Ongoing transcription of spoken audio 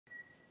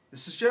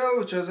This is Joe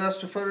with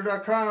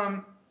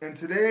joesastrophoto.com, and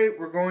today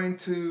we're going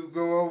to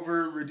go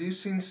over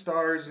reducing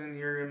stars in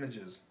your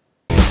images.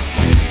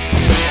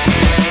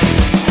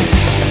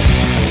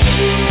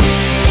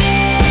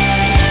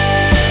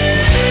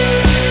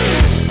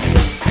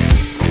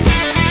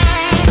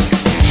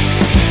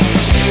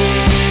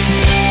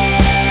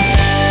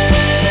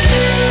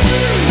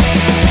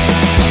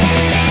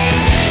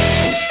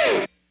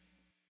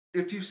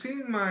 If you've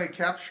seen my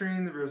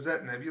Capturing the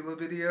Rosette Nebula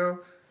video,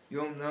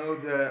 you'll know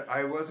that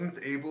I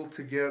wasn't able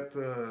to get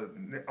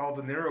all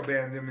the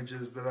narrowband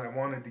images that I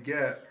wanted to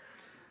get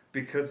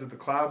because of the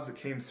clouds that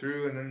came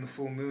through and then the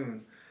full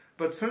moon.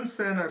 But since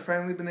then, I've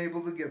finally been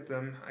able to get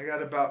them. I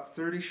got about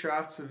 30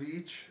 shots of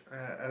each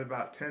at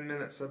about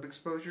 10-minute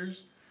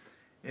sub-exposures.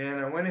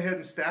 And I went ahead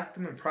and stacked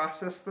them and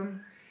processed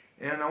them.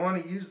 And I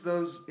want to use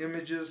those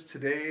images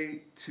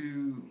today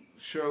to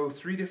show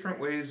 3 different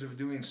ways of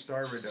doing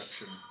star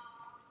reduction.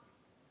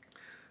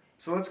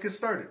 So let's get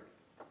started.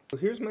 So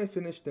here's my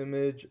finished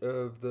image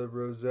of the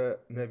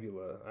Rosette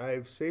Nebula.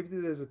 I've saved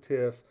it as a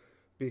TIFF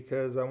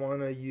because I want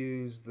to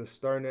use the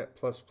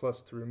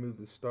Starnet++ to remove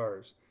the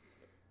stars.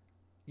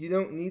 You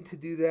don't need to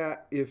do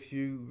that if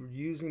you're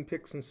using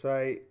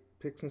PixInsight.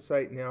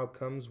 PixInsight now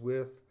comes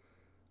with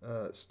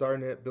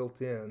Starnet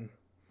built in.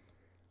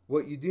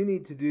 What you do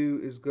need to do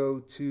is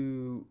go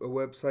to a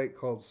website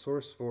called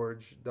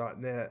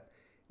sourceforge.net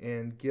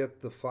and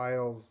get the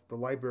files, the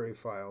library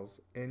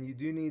files, and you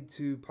do need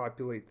to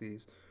populate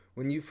these.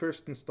 When you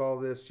first install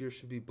this, yours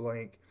should be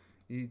blank.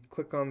 You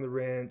click on the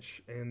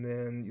wrench and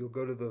then you'll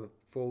go to the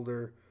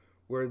folder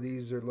where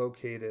these are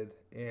located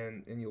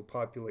and you'll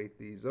populate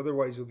these.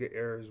 Otherwise you'll get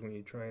errors when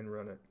you try and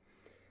run it.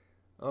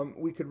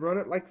 We could run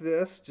it like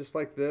this, just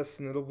like this,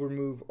 and it'll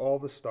remove all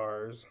the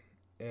stars,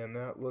 and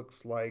that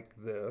looks like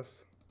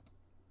this,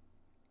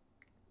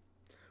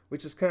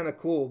 which is kind of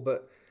cool,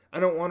 but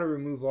I don't want to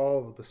remove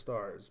all of the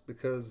stars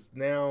because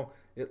now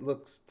it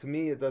looks, to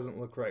me, it doesn't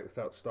look right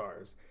without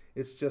stars.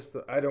 It's just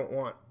that I don't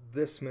want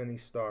this many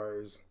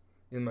stars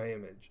in my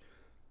image.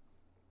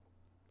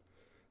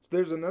 So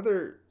there's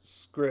another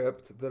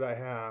script that I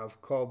have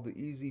called the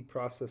Easy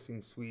Processing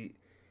Suite,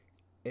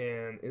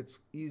 and it's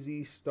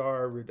Easy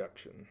Star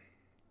Reduction.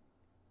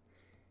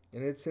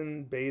 And it's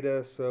in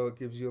beta, so it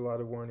gives you a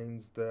lot of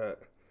warnings that,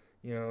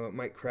 you know, it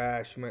might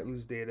crash, you might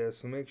lose data,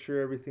 so make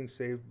sure everything's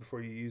saved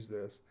before you use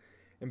this.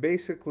 And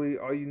basically,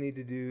 all you need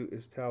to do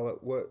is tell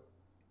it what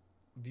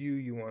view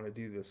you want to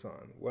do this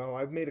on. Well,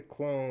 I've made a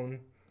clone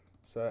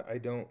so I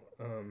don't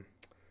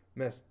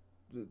mess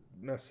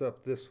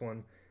up this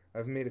one.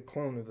 I've made a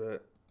clone of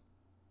it.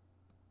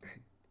 I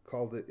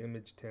called it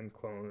Image 10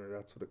 Clone, or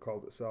that's what it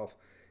called itself.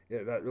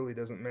 Yeah, that really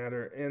doesn't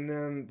matter. And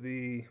then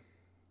the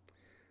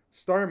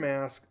star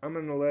mask, I'm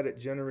going to let it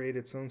generate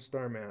its own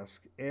star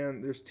mask.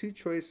 And there's 2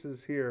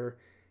 choices here,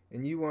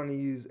 and you want to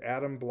use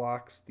Atom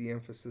Blocks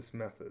de-emphasis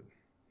method.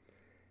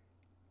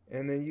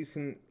 And then you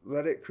can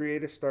let it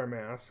create a star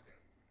mask.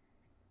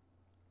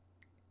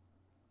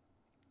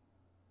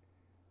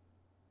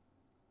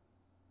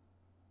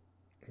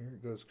 Here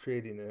it goes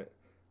creating it.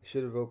 I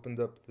should have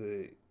opened up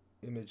the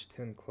Image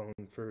 10 clone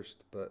first,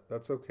 but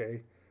that's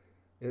okay.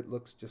 It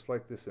looks just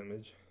like this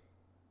image.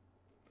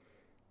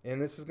 And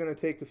this is going to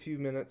take a few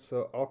minutes,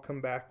 so I'll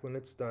come back when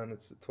it's done.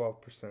 It's at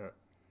 12%.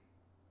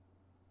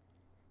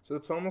 So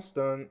it's almost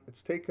done.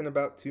 It's taken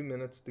about 2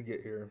 minutes to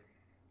get here.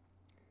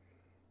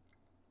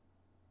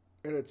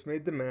 And it's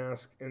made the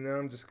mask, and now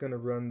I'm just going to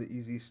run the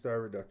Easy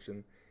Star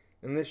Reduction.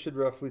 And this should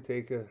roughly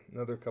take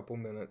another couple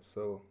minutes,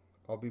 so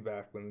I'll be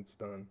back when it's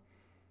done.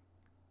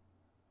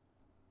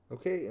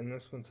 Okay, and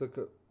this one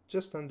took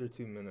just under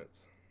 2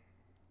 minutes.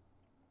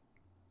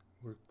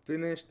 We're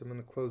finished. I'm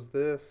going to close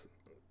this.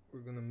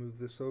 We're going to move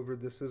this over.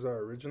 This is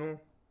our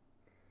original,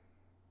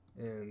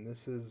 and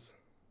this is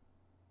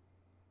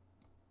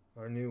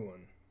our new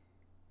one.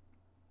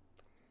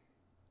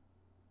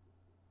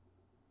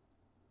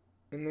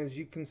 And as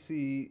you can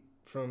see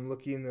from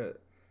looking at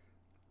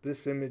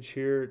this image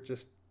here,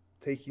 just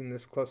taking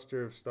this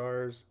cluster of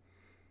stars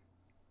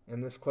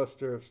and this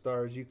cluster of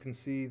stars, you can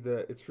see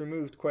that it's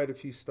removed quite a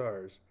few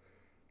stars.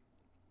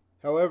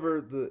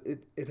 However,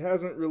 it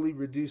hasn't really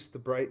reduced the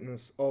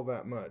brightness all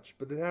that much,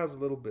 but it has a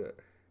little bit.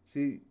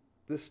 See,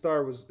 this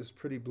star is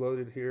pretty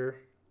bloated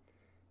here,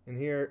 and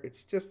here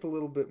it's just a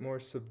little bit more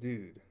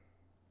subdued.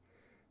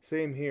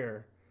 Same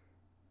here.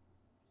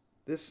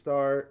 This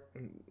star,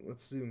 and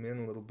let's zoom in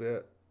a little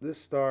bit, this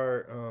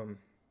star,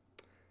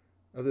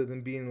 other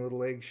than being a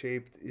little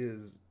egg-shaped,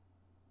 is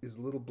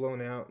a little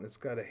blown out, and it's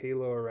got a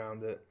halo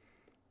around it.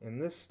 And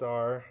this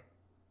star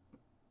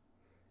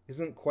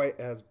isn't quite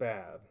as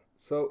bad.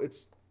 So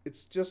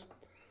it's just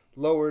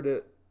lowered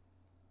it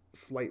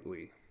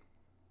slightly.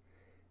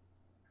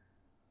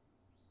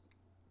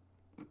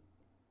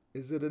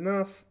 Is it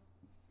enough?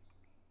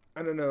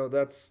 I don't know.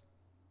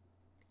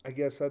 I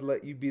guess I'd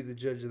let you be the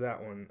judge of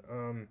that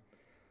one.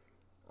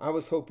 I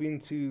was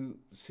hoping to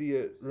see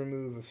it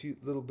remove a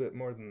little bit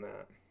more than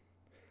that.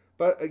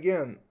 But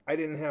again, I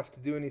didn't have to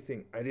do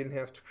anything. I didn't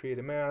have to create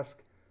a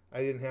mask.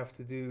 I didn't have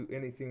to do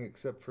anything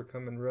except for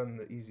come and run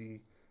the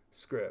Easy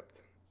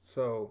script.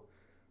 So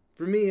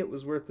for me, it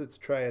was worth it to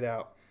try it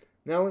out.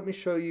 Now let me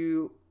show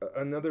you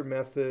another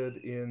method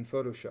in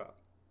Photoshop.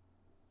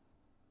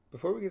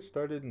 Before we get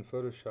started in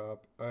Photoshop,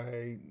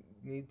 I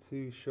need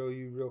to show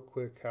you real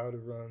quick how to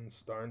run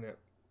Starnet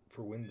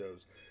for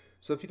Windows.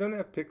 So if you don't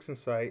have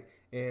PixInsight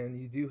and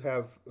you do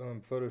have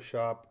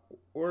Photoshop,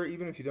 or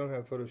even if you don't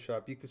have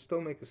Photoshop, you can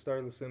still make a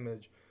starless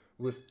image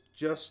with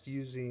just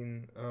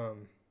using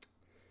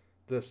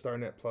the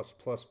Starnet++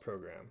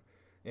 program.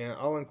 And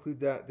I'll include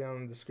that down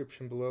in the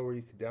description below where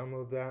you could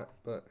download that.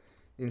 But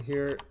in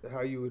here,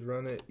 how you would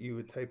run it, you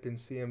would type in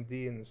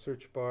CMD in the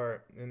search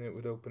bar and it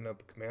would open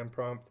up a command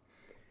prompt.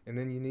 And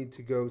then you need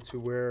to go to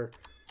where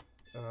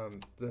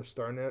the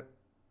Starnet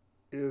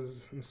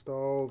is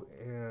installed,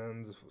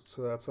 and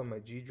so that's on my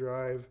G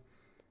drive,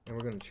 and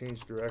we're going to change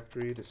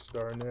directory to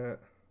Starnet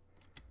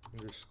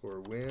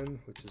 _win,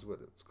 which is what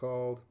it's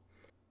called.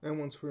 And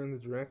once we're in the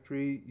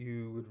directory,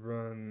 you would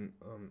run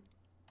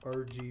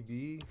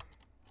RGB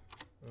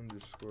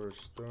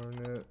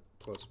 _Starnet++.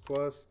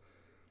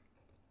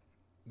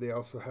 They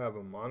also have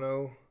a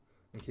mono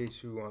in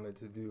case you wanted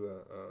to do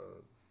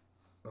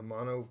a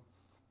mono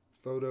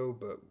photo,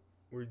 but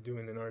we're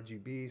doing an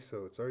RGB,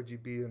 so it's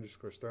RGB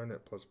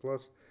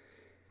 _Starnet++,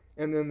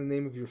 and then the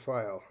name of your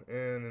file.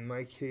 And in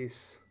my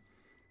case,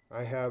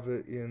 I have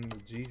it in the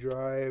G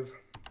drive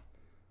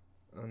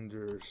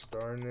under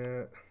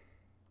Starnet,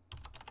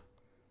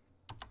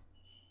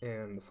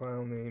 and the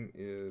file name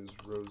is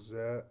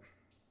Rosette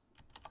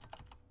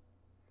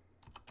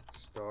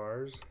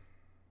stars.tiff,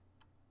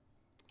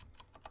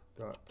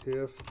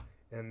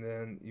 and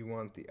then you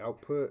want the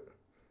output,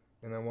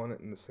 and I want it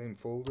in the same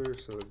folder,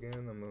 so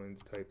again I'm going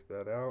to type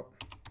that out,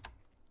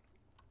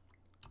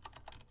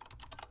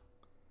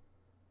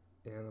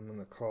 and I'm going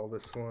to call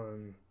this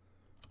one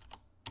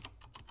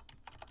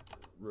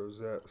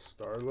Rosette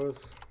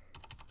Starless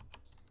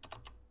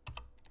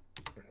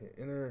and hit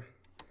enter,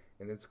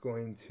 and it's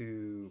going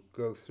to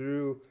go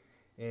through,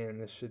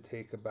 and this should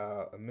take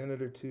about a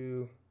minute or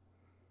two,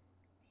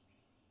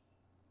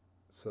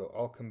 so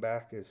I'll come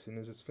back as soon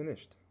as it's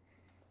finished.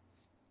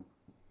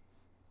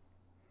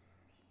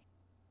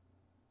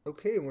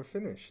 Okay, and we're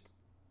finished.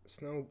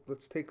 So now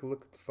let's take a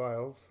look at the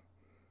files.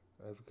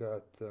 I've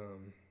got the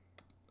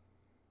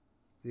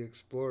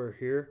Explorer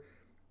here,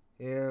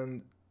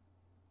 and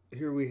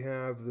here we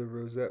have the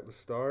Rosette with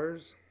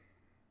stars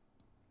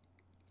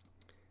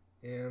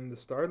and the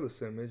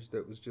starless image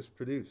that was just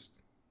produced.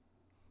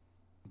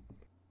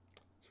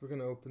 So we're going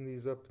to open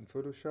these up in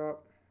Photoshop.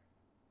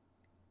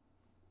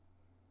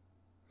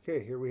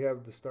 Okay, here we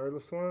have the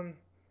starless one,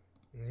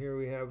 and here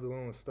we have the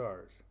one with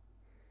stars.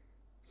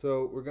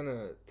 So we're going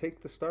to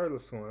take the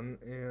starless one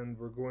and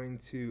we're going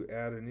to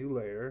add a new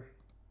layer,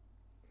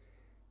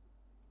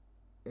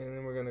 and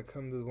then we're going to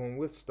come to the one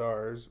with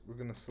stars. We're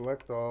going to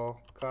select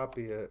all,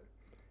 copy it,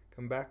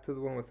 come back to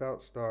the one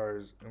without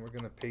stars, and we're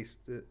going to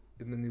paste it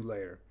in the new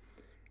layer.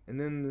 And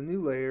then the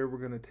new layer, we're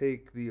going to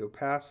take the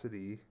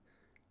opacity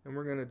and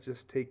we're going to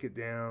just take it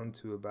down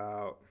to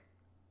about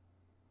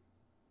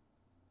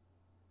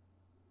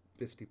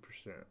 50%,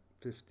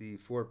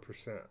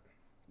 54%.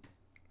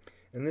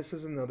 And this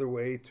is another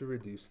way to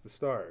reduce the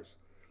stars.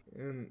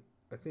 And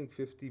I think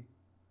 54%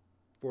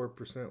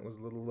 was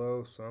a little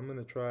low, so I'm going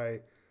to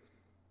try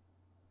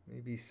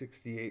maybe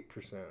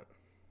 68%.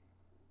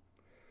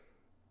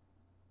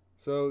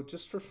 So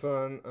just for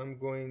fun, I'm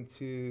going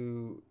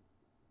to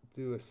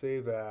do a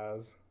save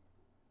as,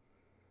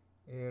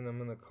 and I'm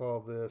going to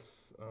call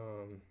this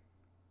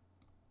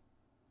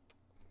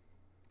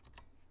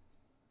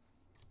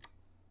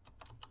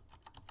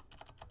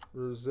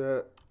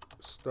Rosette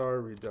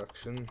Star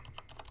Reduction,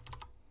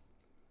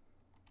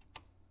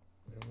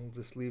 and we'll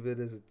just leave it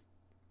as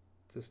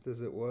just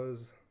as it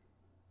was,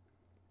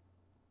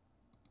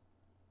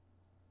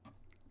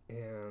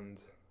 and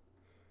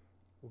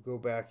we'll go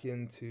back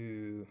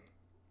into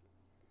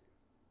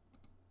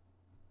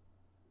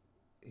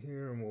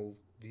here and we'll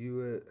view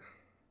it.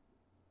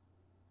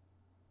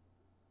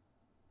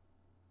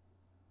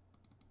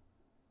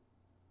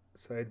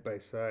 Side by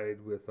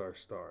side with our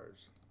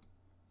stars.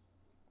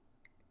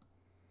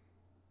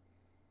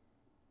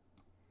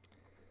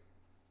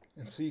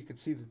 And so you can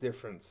see the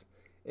difference.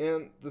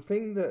 And the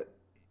thing that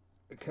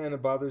kind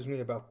of bothers me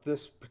about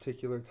this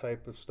particular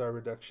type of star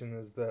reduction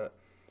is that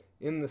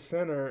in the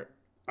center,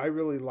 I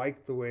really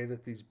like the way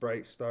that these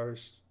bright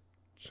stars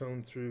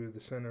shone through the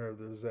center of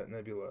the Rosette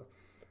Nebula.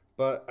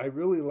 But I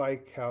really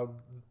like how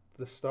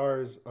the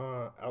stars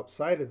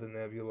outside of the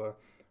nebula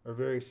are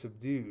very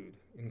subdued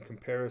in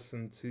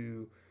comparison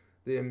to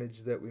the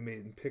image that we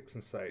made in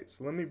PixInsight.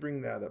 So let me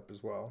bring that up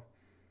as well.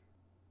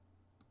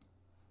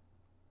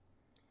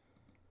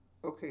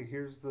 Okay,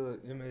 here's the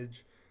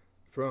image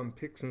from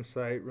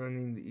PixInsight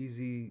running the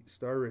easy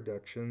star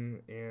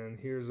reduction, and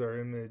here's our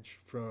image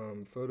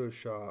from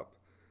Photoshop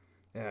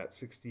at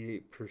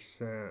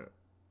 68%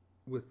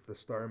 with the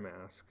star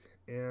mask.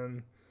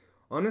 And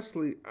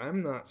honestly,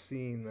 I'm not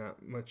seeing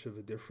that much of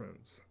a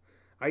difference.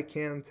 I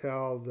can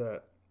tell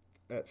that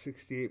at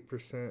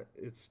 68%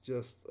 it's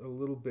just a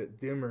little bit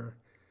dimmer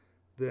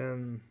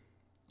than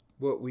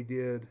what we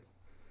did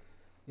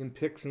in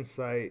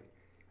PixInsight.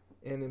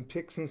 And in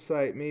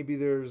PixInsight, maybe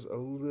there's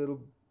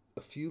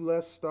a few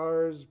less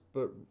stars,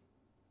 but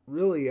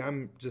really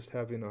I'm just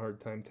having a hard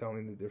time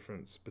telling the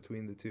difference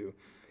between the two.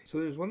 So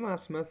there's one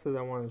last method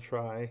I want to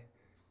try.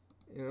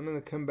 And I'm going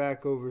to come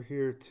back over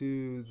here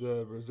to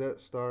the Rosette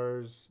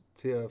Stars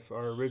TIFF,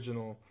 our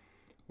original,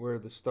 where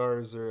the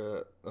stars are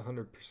at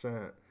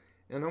 100%.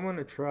 And I want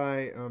to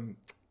try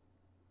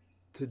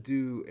to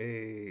do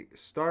a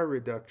star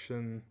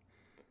reduction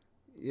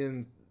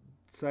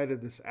inside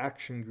of this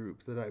action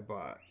group that I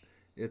bought.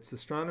 It's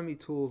Astronomy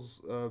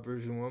Tools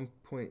version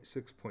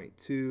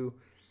 1.6.2.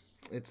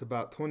 It's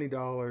about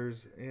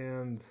 $20,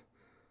 and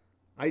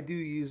I do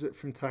use it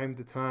from time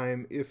to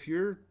time. If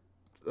you're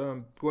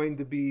going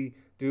to be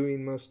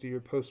doing most of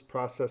your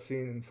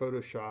post-processing in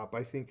Photoshop,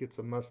 I think it's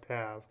a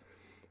must-have.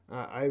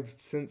 I've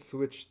since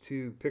switched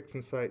to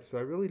PixInsight, so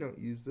I really don't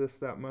use this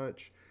that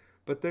much.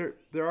 But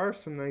there are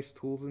some nice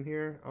tools in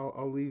here.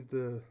 I'll leave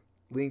the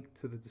link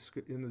to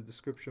in the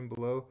description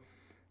below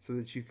so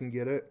that you can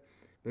get it.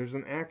 There's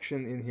an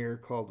action in here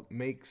called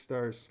Make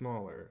Stars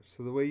Smaller.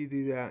 So the way you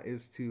do that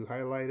is to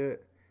highlight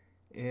it,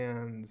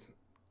 and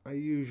I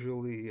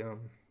usually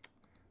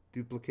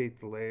duplicate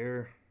the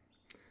layer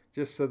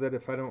just so that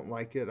if I don't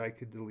like it, I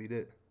could delete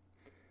it.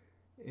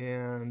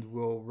 And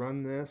we'll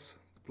run this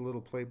with the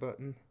little play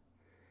button,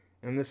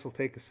 and this will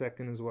take a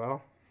second as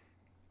well.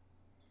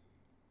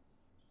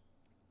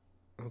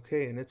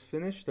 Okay, and it's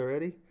finished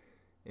already.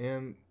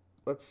 And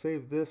let's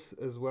save this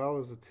as well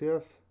as a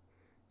TIFF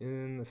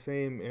in the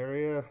same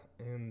area,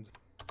 and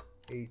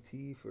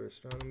AT for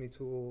Astronomy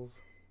Tools.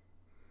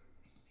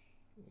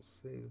 We'll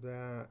save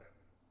that.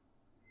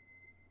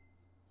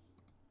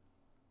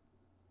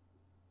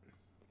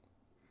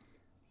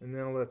 And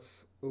now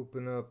let's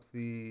open up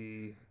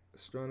the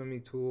Astronomy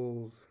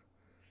Tools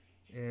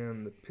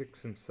and the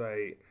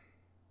PixInsight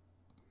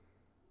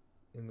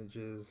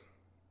images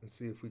and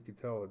see if we could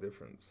tell a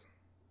difference.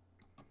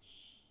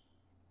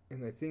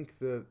 And I think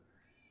that,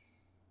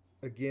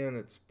 again,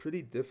 it's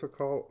pretty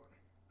difficult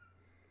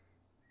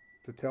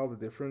to tell the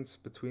difference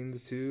between the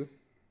two.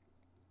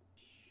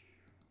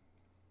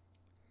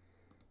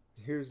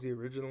 Here's the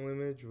original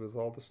image with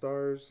all the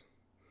stars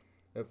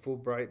at full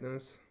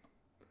brightness.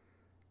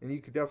 And you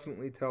could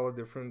definitely tell a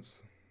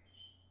difference.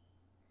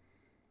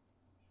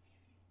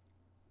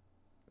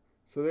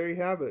 So there you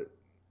have it.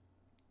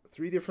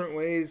 3 different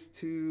ways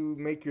to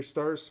make your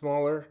stars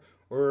smaller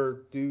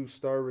or do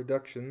star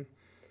reduction.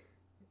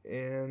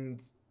 And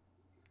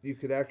you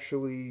could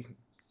actually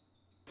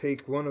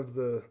take one of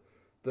the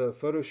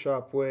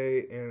Photoshop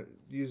way and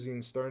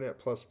using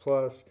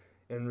Starnet++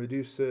 and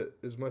reduce it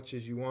as much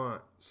as you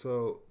want.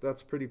 So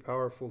that's a pretty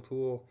powerful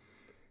tool.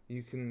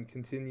 You can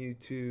continue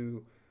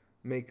to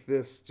make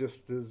this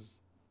just as,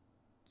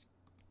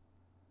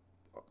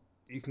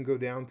 you can go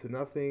down to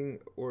nothing,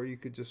 or you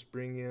could just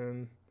bring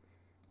in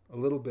a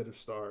little bit of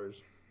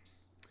stars.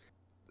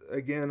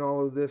 Again,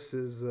 all of this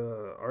is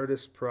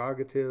artist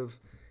prerogative.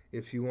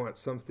 If you want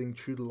something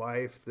true to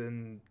life,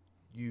 then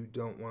you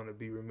don't want to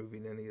be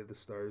removing any of the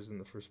stars in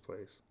the first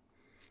place.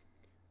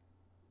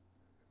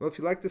 Well, if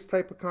you like this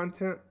type of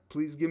content,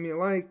 please give me a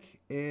like,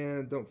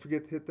 and don't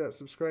forget to hit that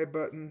subscribe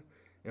button,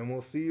 and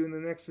we'll see you in the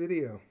next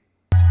video.